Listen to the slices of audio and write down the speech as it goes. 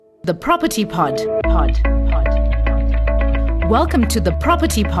the Property Pod. Welcome to the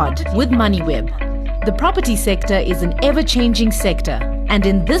Property Pod with MoneyWeb. The property sector is an ever-changing sector, and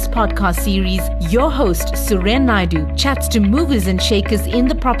in this podcast series, your host Suren Naidu chats to movers and shakers in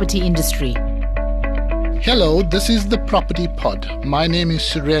the property industry. Hello, this is the Property Pod. My name is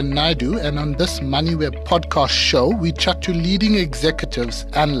Suren Naidu, and on this MoneyWeb podcast show, we chat to leading executives,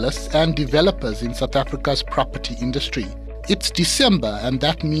 analysts, and developers in South Africa's property industry. It's December, and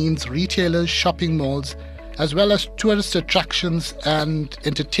that means retailers, shopping malls, as well as tourist attractions and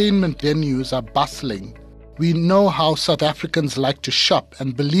entertainment venues are bustling. We know how South Africans like to shop,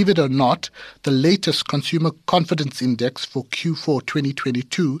 and believe it or not, the latest Consumer Confidence Index for Q4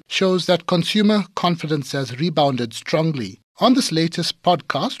 2022 shows that consumer confidence has rebounded strongly. On this latest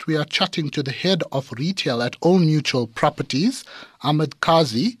podcast, we are chatting to the head of retail at Old Mutual Properties, Ahmed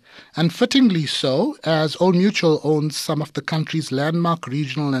Kazi, and fittingly so, as Old Mutual owns some of the country's landmark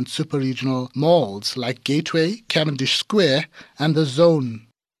regional and super-regional malls like Gateway, Cavendish Square, and The Zone.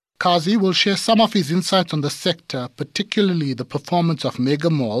 Kazi will share some of his insights on the sector, particularly the performance of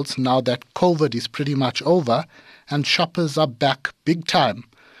mega malls now that COVID is pretty much over and shoppers are back big time.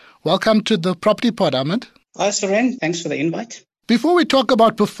 Welcome to the Property Pod, Ahmed. Hi, Suren. Thanks for the invite. Before we talk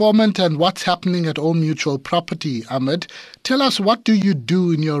about performance and what's happening at Old Mutual Property, Ahmed, tell us what do you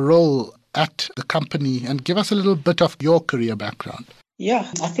do in your role at the company and give us a little bit of your career background. Yeah,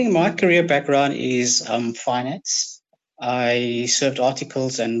 I think my career background is finance. I served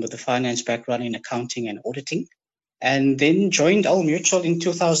articles and with a finance background in accounting and auditing, and then joined Old Mutual in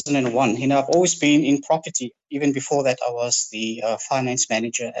 2001. I've always been in property. Even before that, I was the finance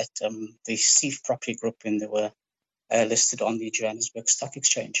manager at the Seif Property Group when they were listed on the Johannesburg Stock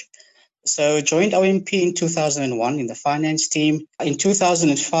Exchange. So joined OMP in 2001 in the finance team. In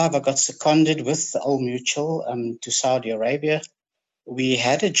 2005, I got seconded with Old Mutual to Saudi Arabia. We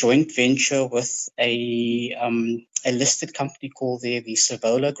had a joint venture with a listed company called the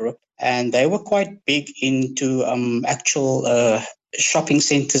Savola Group, and they were quite big into actual shopping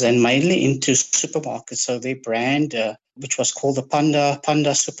centers and mainly into supermarkets. So their brand, which was called the Panda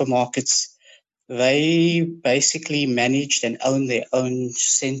Supermarkets, they basically managed and owned their own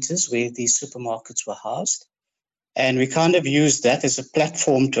centers where these supermarkets were housed. And we kind of used that as a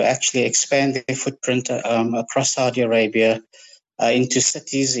platform to actually expand their footprint across Saudi Arabia, into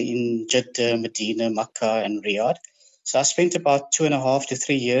cities in Jeddah, Medina, Makkah, and Riyadh. So I spent about 2.5 to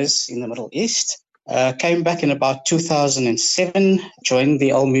 3 years in the Middle East. Came back in about 2007, joined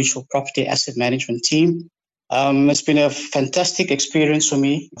the Old Mutual Property Asset Management team. It's been a fantastic experience for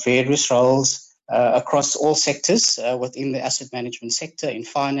me, various roles across all sectors within the asset management sector, in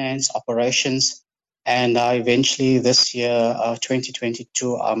finance, operations, and I eventually this year,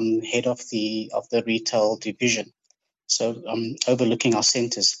 2022, I'm head of the retail division. So overlooking our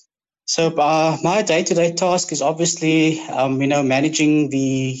centers. So my day-to-day task is obviously, managing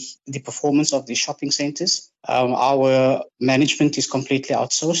the performance of the shopping centers. Our management is completely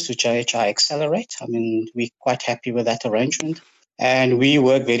outsourced to JHI Accelerate. We're quite happy with that arrangement. And we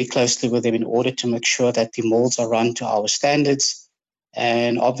work very closely with them in order to make sure that the malls are run to our standards.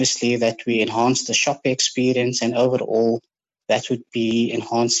 And obviously that we enhance the shopper experience, and overall that would be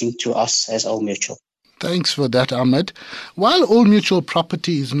enhancing to us as Old Mutual. Thanks for that, Ahmed. While Old Mutual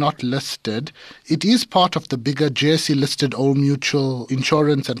Property is not listed, it is part of the bigger JSE-listed Old Mutual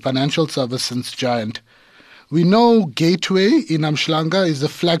Insurance and Financial Services giant. We know Gateway in Umhlanga is a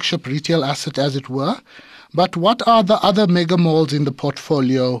flagship retail asset, as it were. But what are the other mega malls in the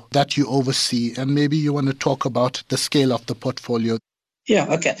portfolio that you oversee? And maybe you want to talk about the scale of the portfolio. Yeah,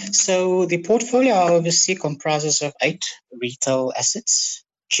 okay. So the portfolio I oversee comprises of 8 retail assets,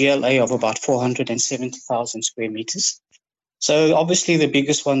 GLA of about 470,000 square meters. So obviously the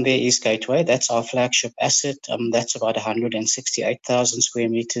biggest one there is Gateway. That's our flagship asset. That's about 168,000 square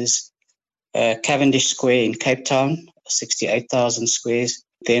meters. Cavendish Square in Cape Town, 68,000 squares.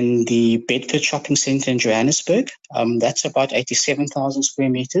 Then the Bedford Shopping Centre in Johannesburg, that's about 87,000 square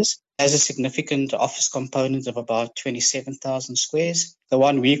meters. Has a significant office component of about 27,000 squares. The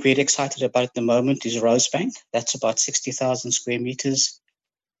one we're very excited about at the moment is Rosebank. That's about 60,000 square meters.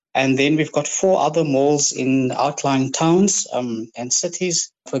 And then we've got 4 other malls in outlying towns and cities.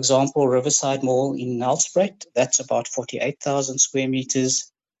 For example, Riverside Mall in Nelspruit, that's about 48,000 square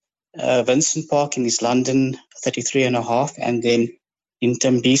meters. Vincent Park in East London, 33.5. And then in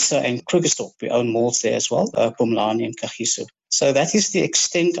Tembisa and Krugersdorp, we own malls there as well, Pumlani and Kagiso. So that is the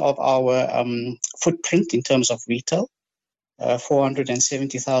extent of our footprint in terms of retail,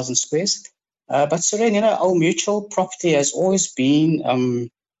 470,000 squares. But Suren, Old Mutual Property has always been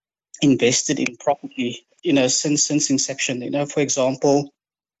invested in property, since inception. For example,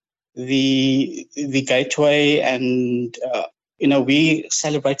 the Gateway, and we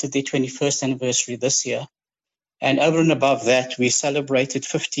celebrated the 21st anniversary this year. And over and above that, we celebrated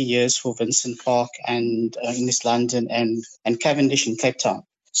 50 years for Vincent Park and in East London and Cavendish in Cape Town.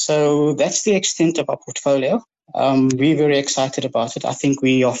 So that's the extent of our portfolio. We're very excited about it. I think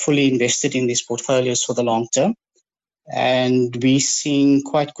we are fully invested in these portfolios for the long term, and we're seeing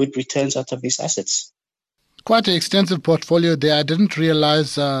quite good returns out of these assets. Quite an extensive portfolio there. I didn't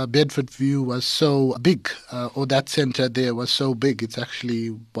realize Bedford View was so big, or that centre there was so big. It's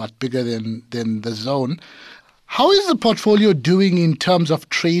actually, bigger than the Zone. How is the portfolio doing in terms of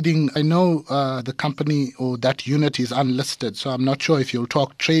trading? I know the company or that unit is unlisted, so I'm not sure if you'll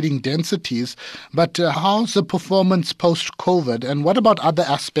talk trading densities, but how's the performance post-COVID? And what about other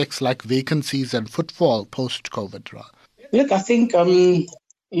aspects like vacancies and footfall post-COVID? Look, I think,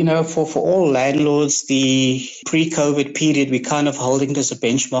 for all landlords, the pre-COVID period, we're kind of holding it as a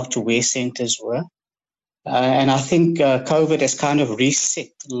benchmark to where centres were. And I think COVID has kind of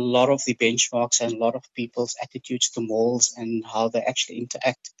reset a lot of the benchmarks and a lot of people's attitudes to malls and how they actually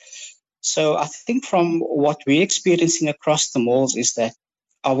interact. So I think from what we're experiencing across the malls is that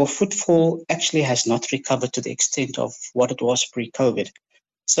our footfall actually has not recovered to the extent of what it was pre-COVID.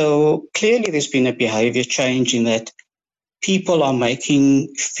 So clearly there's been a behavior change in that people are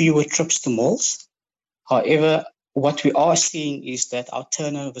making fewer trips to malls. However, what we are seeing is that our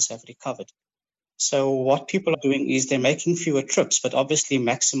turnovers have recovered. So what people are doing is they're making fewer trips, but obviously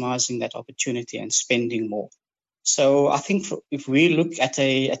maximizing that opportunity and spending more. So I think if we look at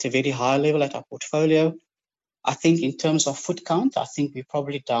a very high level at our portfolio, I think in terms of foot count, I think we're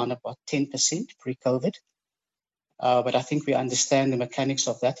probably down about 10% pre-COVID. But I think we understand the mechanics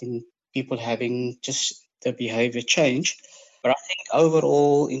of that in people having just the behavior change. But I think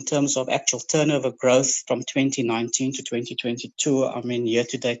overall, in terms of actual turnover growth from 2019 to 2022, year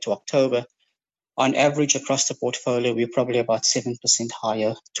to date to October, on average across the portfolio, we're probably about 7%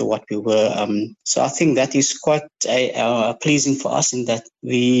 higher to what we were. So I think that is quite pleasing for us in that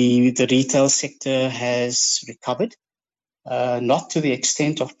the retail sector has recovered, not to the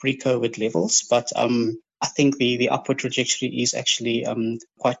extent of pre-COVID levels, but I think the upward trajectory is actually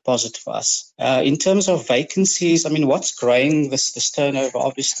quite positive for us. In terms of vacancies, what's growing this turnover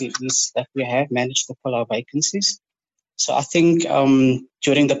obviously is that we have managed to pull our vacancies. So I think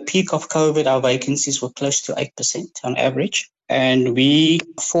during the peak of COVID, our vacancies were close to 8% on average. And we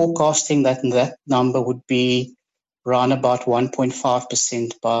forecasting that number would be around about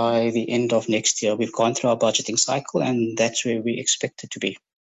 1.5% by the end of next year. We've gone through our budgeting cycle, and that's where we expect it to be.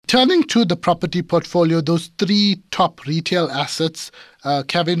 Turning to the property portfolio, those three top retail assets,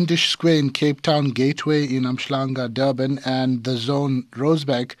 Cavendish Square in Cape Town, Gateway in Umhlanga, Durban, and the Zone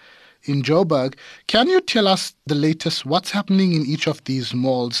Rosebank in Joburg. Can you tell us the latest, what's happening in each of these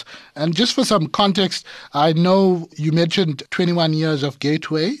malls? And just for some context, I know you mentioned 21 years of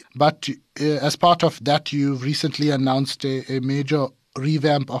Gateway, but as part of that, you've recently announced a major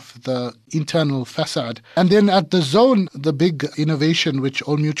revamp of the internal facade. And then at the Zone, the big innovation which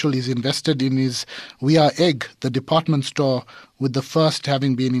Old Mutual is invested in is We Are Egg, the department store, with the first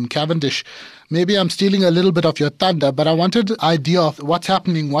having been in Cavendish. Maybe I'm stealing a little bit of your thunder, but I wanted an idea of what's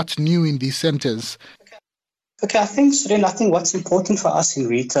happening, what's new in these centres. Okay, I think what's important for us in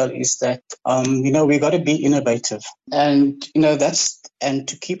retail is that, we got to be innovative and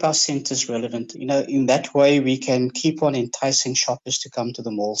to keep our centers relevant. In that way, we can keep on enticing shoppers to come to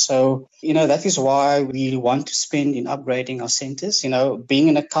the mall. So, that is why we want to spend in upgrading our centers. Being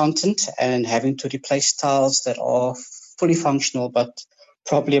an accountant and having to replace tiles that are fully functional, but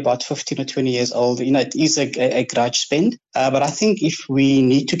probably about 15 or 20 years old, it is a grudge spend. But I think if we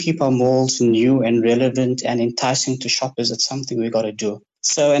need to keep our malls new and relevant and enticing to shoppers, it's something we've got to do.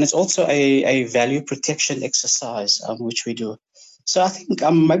 So, and it's also a value protection exercise, which we do. So I think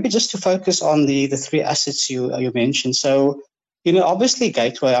maybe just to focus on the three assets you mentioned. So, obviously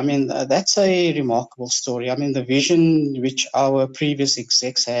Gateway, that's a remarkable story. The vision which our previous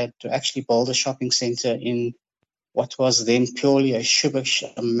execs had to actually build a shopping center in what was then purely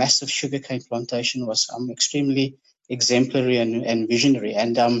a massive sugarcane plantation was extremely exemplary and visionary.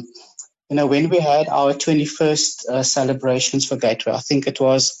 And, when we had our 21st celebrations for Gateway, I think it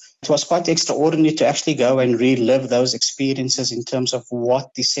was quite extraordinary to actually go and relive those experiences in terms of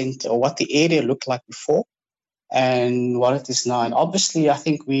what the center or what the area looked like before and what it is now. And obviously, I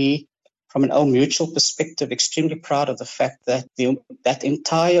think we, from an Old Mutual perspective, extremely proud of the fact that that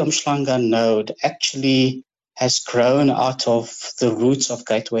entire Umhlanga node actually has grown out of the roots of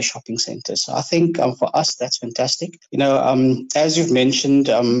Gateway Shopping Centre. So I think for us, that's fantastic. As you've mentioned,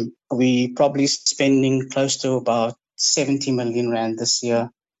 we probably spending close to about 70 million Rand this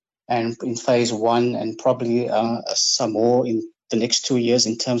year. and in phase one, and probably some more in the next 2 years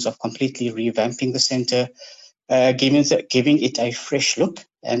in terms of completely revamping the center, giving it a fresh look.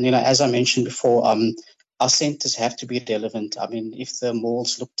 And as I mentioned before, our centers have to be relevant. I mean, if the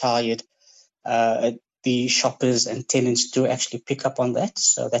malls look tired, the shoppers and tenants do actually pick up on that.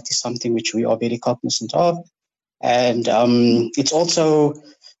 So that is something which we are very cognizant of. And it's also,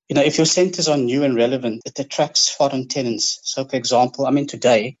 if your centers are new and relevant, it attracts foreign tenants. So, for example,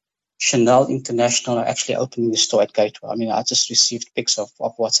 today, Chanel International are actually opening the store at Gateway. I just received pics of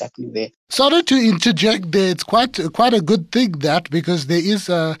what's happening there. Sorry to interject there. It's quite a good thing that, because there is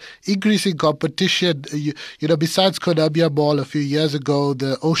increasing competition. Besides Konabia Mall a few years ago,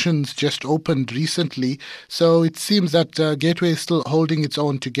 the Oceans just opened recently. So it seems that Gateway is still holding its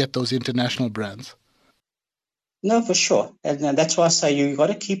own to get those international brands. No, for sure. And that's why I say you got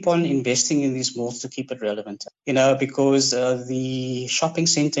to keep on investing in these malls to keep it relevant, because the shopping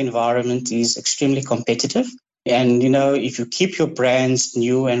center environment is extremely competitive. And, if you keep your brands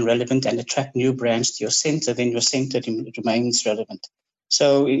new and relevant and attract new brands to your center, then your center remains relevant.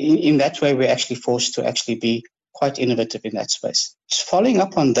 So in that way, we're actually forced to actually be quite innovative in that space. Just following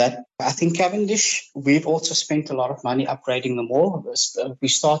up on that, I think Cavendish, we've also spent a lot of money upgrading the mall. We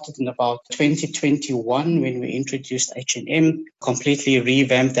started in about 2021 when we introduced H&M, completely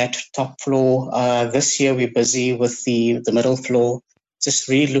revamped that top floor. This year, we're busy with the middle floor, just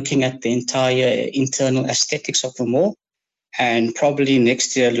really looking at the entire internal aesthetics of the mall. And probably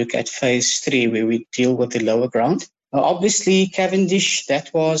next year, look at phase 3, where we deal with the lower ground. Obviously, Cavendish, that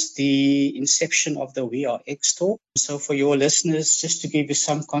was the inception of the We Are Egg store. So for your listeners, just to give you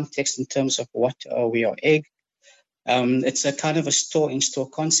some context in terms of what We Are Egg, it's a kind of a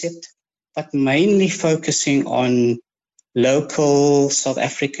store-in-store concept, but mainly focusing on local South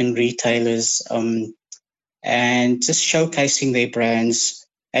African retailers and just showcasing their brands.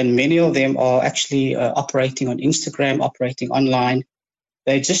 And many of them are actually operating on Instagram, operating online.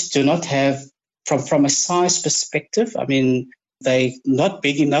 They just do not have, from a size perspective, they're not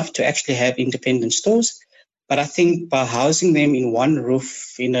big enough to actually have independent stores. But I think by housing them in one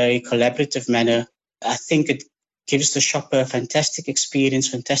roof in a collaborative manner, I think it gives the shopper a fantastic experience,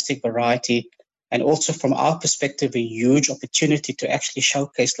 fantastic variety, and also from our perspective, a huge opportunity to actually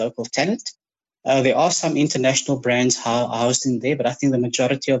showcase local talent. There are some international brands housed in there, but I think the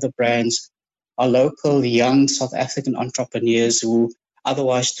majority of the brands are local, young South African entrepreneurs who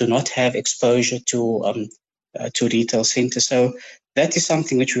otherwise do not have exposure to retail centers. So that is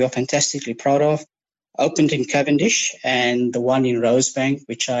something which we are fantastically proud of. Opened in Cavendish, and the one in Rosebank,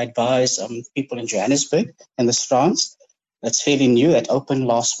 which I advise people in Johannesburg and the Strands, that's fairly new, that opened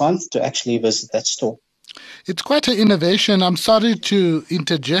last month, to actually visit that store. It's quite an innovation. I'm sorry to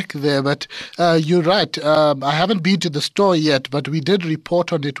interject there, but you're right. I haven't been to the store yet, but we did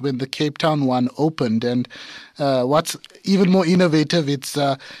report on it when the Cape Town one opened. And what's even more innovative, it's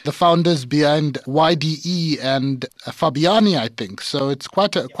the founders behind YDE and Fabiani, I think. So it's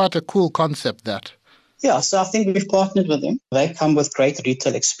quite a cool concept, that. Yeah, so I think we've partnered with them. They come with great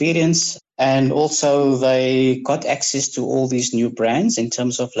retail experience, and also they got access to all these new brands in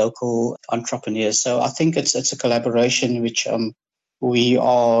terms of local entrepreneurs. So I think it's a collaboration which we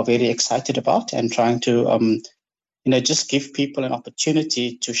are very excited about, and trying to just give people an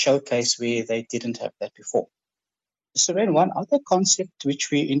opportunity to showcase where they didn't have that before. So then one other concept which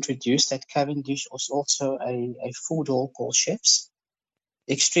we introduced at Cavendish was also a food hall called Chefs.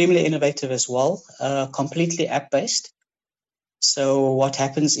 Extremely innovative as well, completely app-based. So what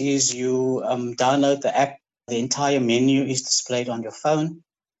happens is you download the app, the entire menu is displayed on your phone,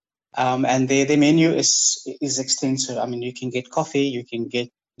 and the menu is extensive. You can get coffee, you can get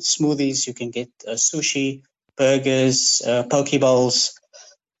smoothies, you can get sushi, burgers, poke bowls.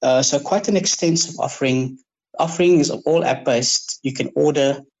 So quite an extensive offering. Offering is all app-based. You can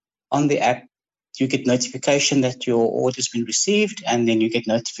order on the app. You get notification that your order's been received, and then you get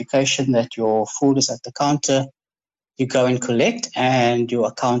notification that your food is at the counter. You go and collect, and your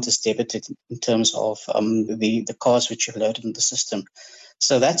account is debited in terms of the cards which you've loaded in the system.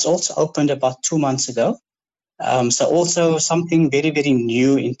 So that's also opened about 2 months ago. So also something very, very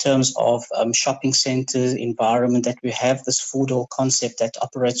new in terms of shopping centers environment, that we have this food hall concept that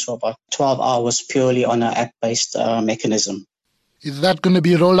operates for about 12 hours purely on an app-based mechanism. Is that going to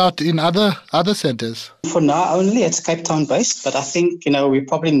be rolled out in other centers? For now only, it's Cape Town based, but I think, we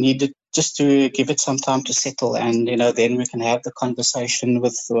probably need it just to give it some time to settle, and, then we can have the conversation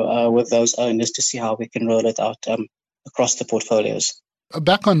with those owners to see how we can roll it out across the portfolios.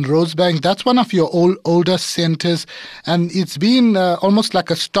 Back on Rosebank, that's one of your older centers, and it's been almost like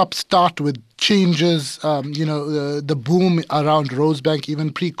a stop-start with changes, the boom around Rosebank,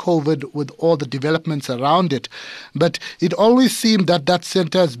 even pre-COVID, with all the developments around it. But it always seemed that that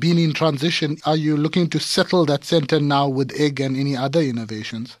center has been in transition. Are you looking to settle that center now with egg and any other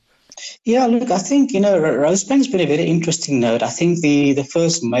innovations? Yeah, look, I think, Rosebank's been a very interesting node. I think the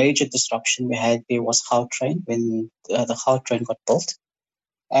first major disruption we had there was Gautrain, when the Gautrain got built.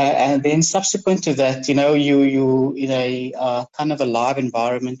 And then subsequent to that, you in a kind of a live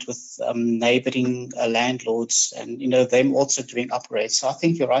environment with neighboring landlords and, them also doing upgrades. So I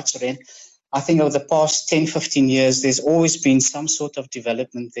think you're right, Soren. I think over the past 10, 15 years, there's always been some sort of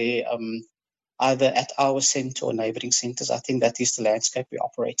development there, either at our center or neighboring centers. I think that is the landscape we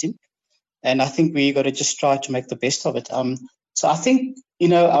operate in. And I think we got to just try to make the best of it. So I think,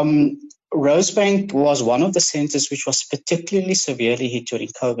 Rosebank was one of the centers which was particularly severely hit during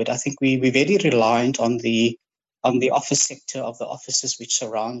COVID. I think we're very reliant on the office sector of the offices which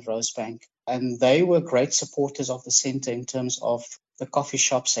surround Rosebank. And they were great supporters of the center in terms of the coffee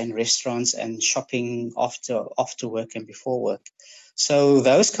shops and restaurants and shopping after work and before work. So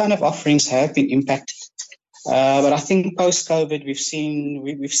those kind of offerings have been impacted. But I think post-COVID, we've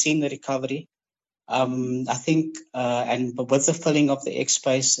seen the recovery. I think, and with the filling of the egg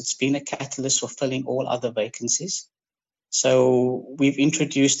space, it's been a catalyst for filling all other vacancies. So we've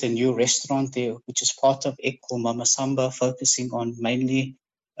introduced a new restaurant there, which is part of Egg called Mama Samba, focusing on mainly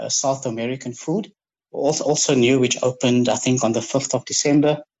South American food. Also new, which opened, I think, on the 5th of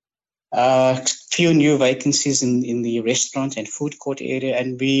December. Few new vacancies in the restaurant and food court area,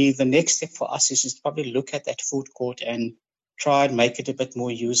 and the next step for us is to probably look at that food court and try and make it a bit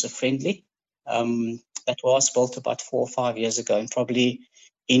more user friendly. That was built about 4 or 5 years ago and probably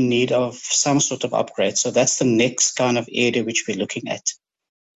in need of some sort of upgrade. So that's the next kind of area which we're looking at.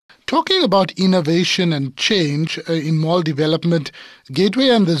 Talking about innovation and change in mall development, Gateway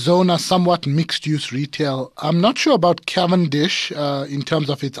and the Zone are somewhat mixed-use retail. I'm not sure about Cavendish in terms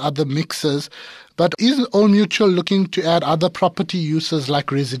of its other mixes, but is Old Mutual looking to add other property uses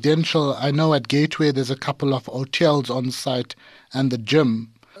like residential? I know at Gateway there's a couple of hotels on site and the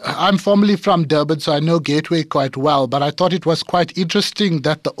gym. I'm formerly from Durban, so I know Gateway quite well, but I thought it was quite interesting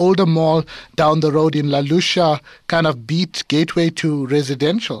that the older mall down the road in La Lucia kind of beat Gateway to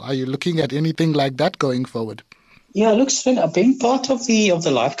residential. Are you looking at anything like that going forward? Yeah, look, Sven, being part of the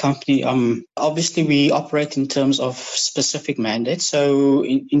live company, obviously we operate in terms of specific mandates. So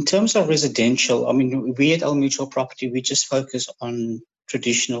in terms of residential, I mean, we at Old Mutual Property, we just focus on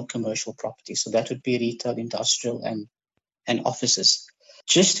traditional commercial property. So that would be retail, industrial, and offices.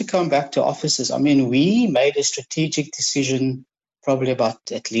 Just to come back to offices, I mean, we made a strategic decision probably about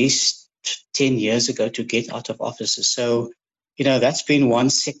at least 10 years ago to get out of offices. So, that's been one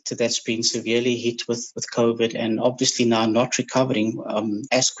sector that's been severely hit with COVID and obviously now not recovering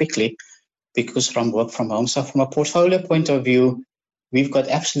as quickly because from work from home. So from a portfolio point of view, we've got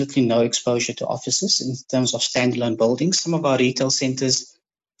absolutely no exposure to offices in terms of standalone buildings. Some of our retail centers,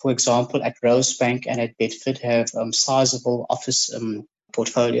 for example, at Rosebank and at Bedford have sizable office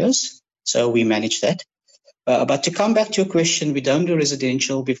portfolios, so we manage that. But to come back to your question, we don't do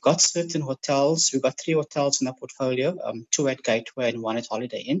residential. We've got certain hotels. We've got 3 hotels in our portfolio, 2 at Gateway and 1 at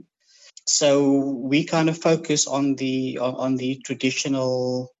Holiday Inn. So we kind of focus on the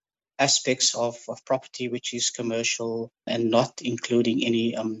traditional aspects of property, which is commercial and not including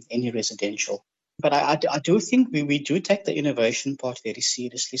any residential. But I do think we do take the innovation part very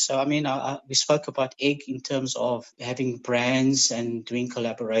seriously. So, I mean, we spoke about Egg in terms of having brands and doing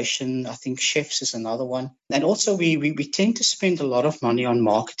collaboration. I think chefs is another one. And also we tend to spend a lot of money on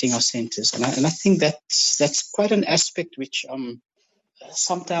marketing our centers. And I think that's quite an aspect which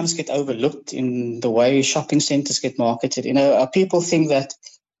sometimes get overlooked in the way shopping centers get marketed. People think that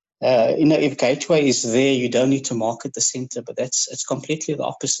if Gateway is there, you don't need to market the center, but it's completely the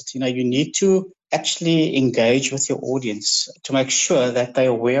opposite. You need to actually engage with your audience to make sure that they're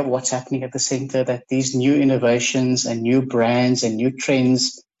aware of what's happening at the center, that these new innovations and new brands and new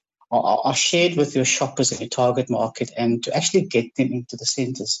trends are shared with your shoppers and your target market, and to actually get them into the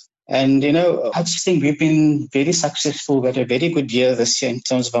centers. And, I just think we've been very successful. We had a very good year this year in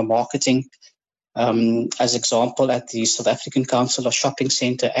terms of our marketing. As example, at the South African Council of Shopping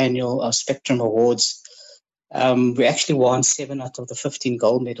Centre annual Spectrum Awards, we actually won 7 out of the 15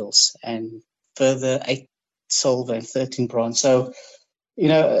 gold medals and further 8 silver and 13 bronze. So,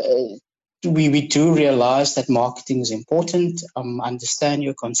 we do realize that marketing is important. Understand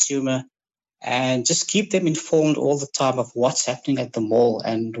your consumer and just keep them informed all the time of what's happening at the mall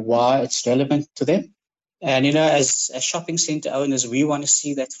and why it's relevant to them. And, as shopping center owners, we want to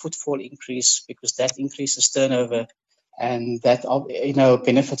see that footfall increase because that increases turnover and that,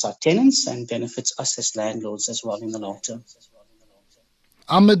 benefits our tenants and benefits us as landlords as well in the long term.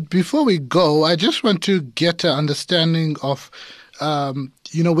 Ahmed, before we go, I just want to get an understanding of,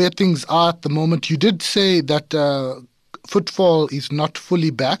 where things are at the moment. You did say that footfall is not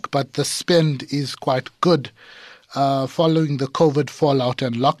fully back, but the spend is quite good following the COVID fallout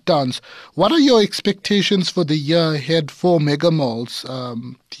and lockdowns. What are your expectations for the year ahead for mega malls?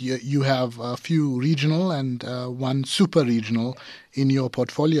 You have a few regional and one super regional in your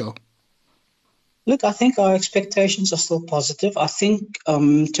portfolio. Look, I think our expectations are still positive. I think,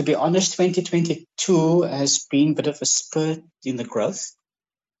 to be honest, 2022 has been a bit of a spurt in the growth.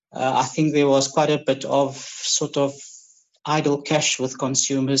 I think there was quite a bit of sort of idle cash with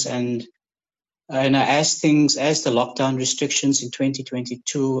consumers, and as the lockdown restrictions in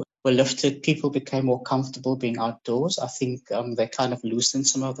 2022 were lifted, people became more comfortable being outdoors. I think they kind of loosened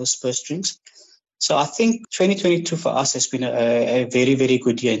some of those purse strings. So I think 2022 for us has been a very, very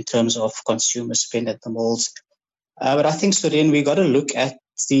good year in terms of consumer spend at the malls. But I think, Suren, we got to look at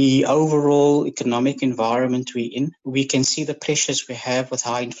the overall economic environment we're in. We can see the pressures we have with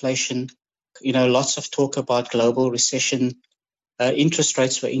high inflation. Lots of talk about global recession. Interest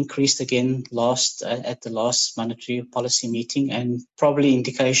rates were increased again at the last monetary policy meeting, and probably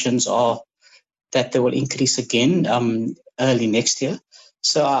indications are that they will increase again early next year.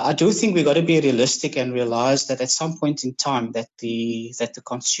 So I do think we've got to be realistic and realize that at some point in time that the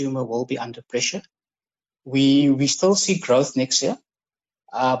consumer will be under pressure. We still see growth next year,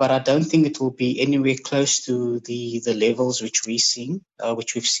 but I don't think it will be anywhere close to the levels which we've seen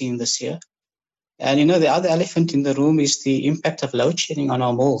this year. And the other elephant in the room is the impact of load shedding on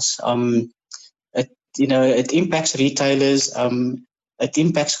our malls. It impacts retailers. It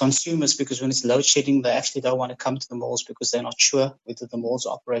impacts consumers because when it's load shedding, they actually don't want to come to the malls because they're not sure whether the malls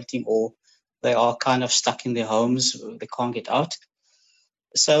are operating or they are kind of stuck in their homes. They can't get out.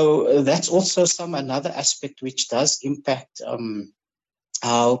 So that's also another aspect which does impact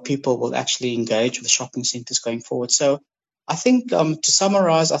how people will actually engage with the shopping centers going forward. So I think to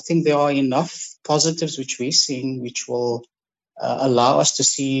summarize, I think there are enough positives which we're seeing which will allow us to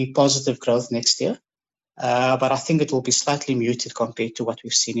see positive growth next year. But I think it will be slightly muted compared to what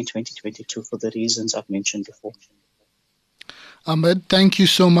we've seen in 2022 for the reasons I've mentioned before. Ahmed, thank you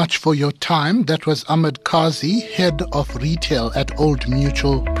so much for your time. That was Ahmed Kazi, Head of Retail at Old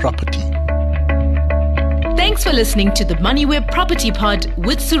Mutual Property. Thanks for listening to the MoneyWeb Property Pod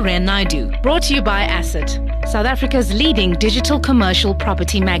with Suren Naidu, brought to you by Asset, South Africa's leading digital commercial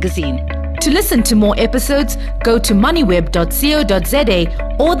property magazine. To listen to more episodes, go to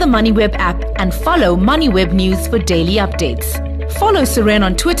moneyweb.co.za or the MoneyWeb app and follow MoneyWeb News for daily updates. Follow Suren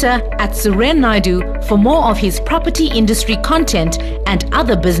on Twitter @Suren Naidu for more of his property industry content and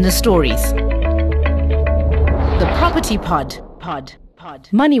other business stories. The Property Pod.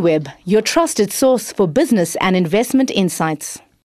 MoneyWeb, your trusted source for business and investment insights.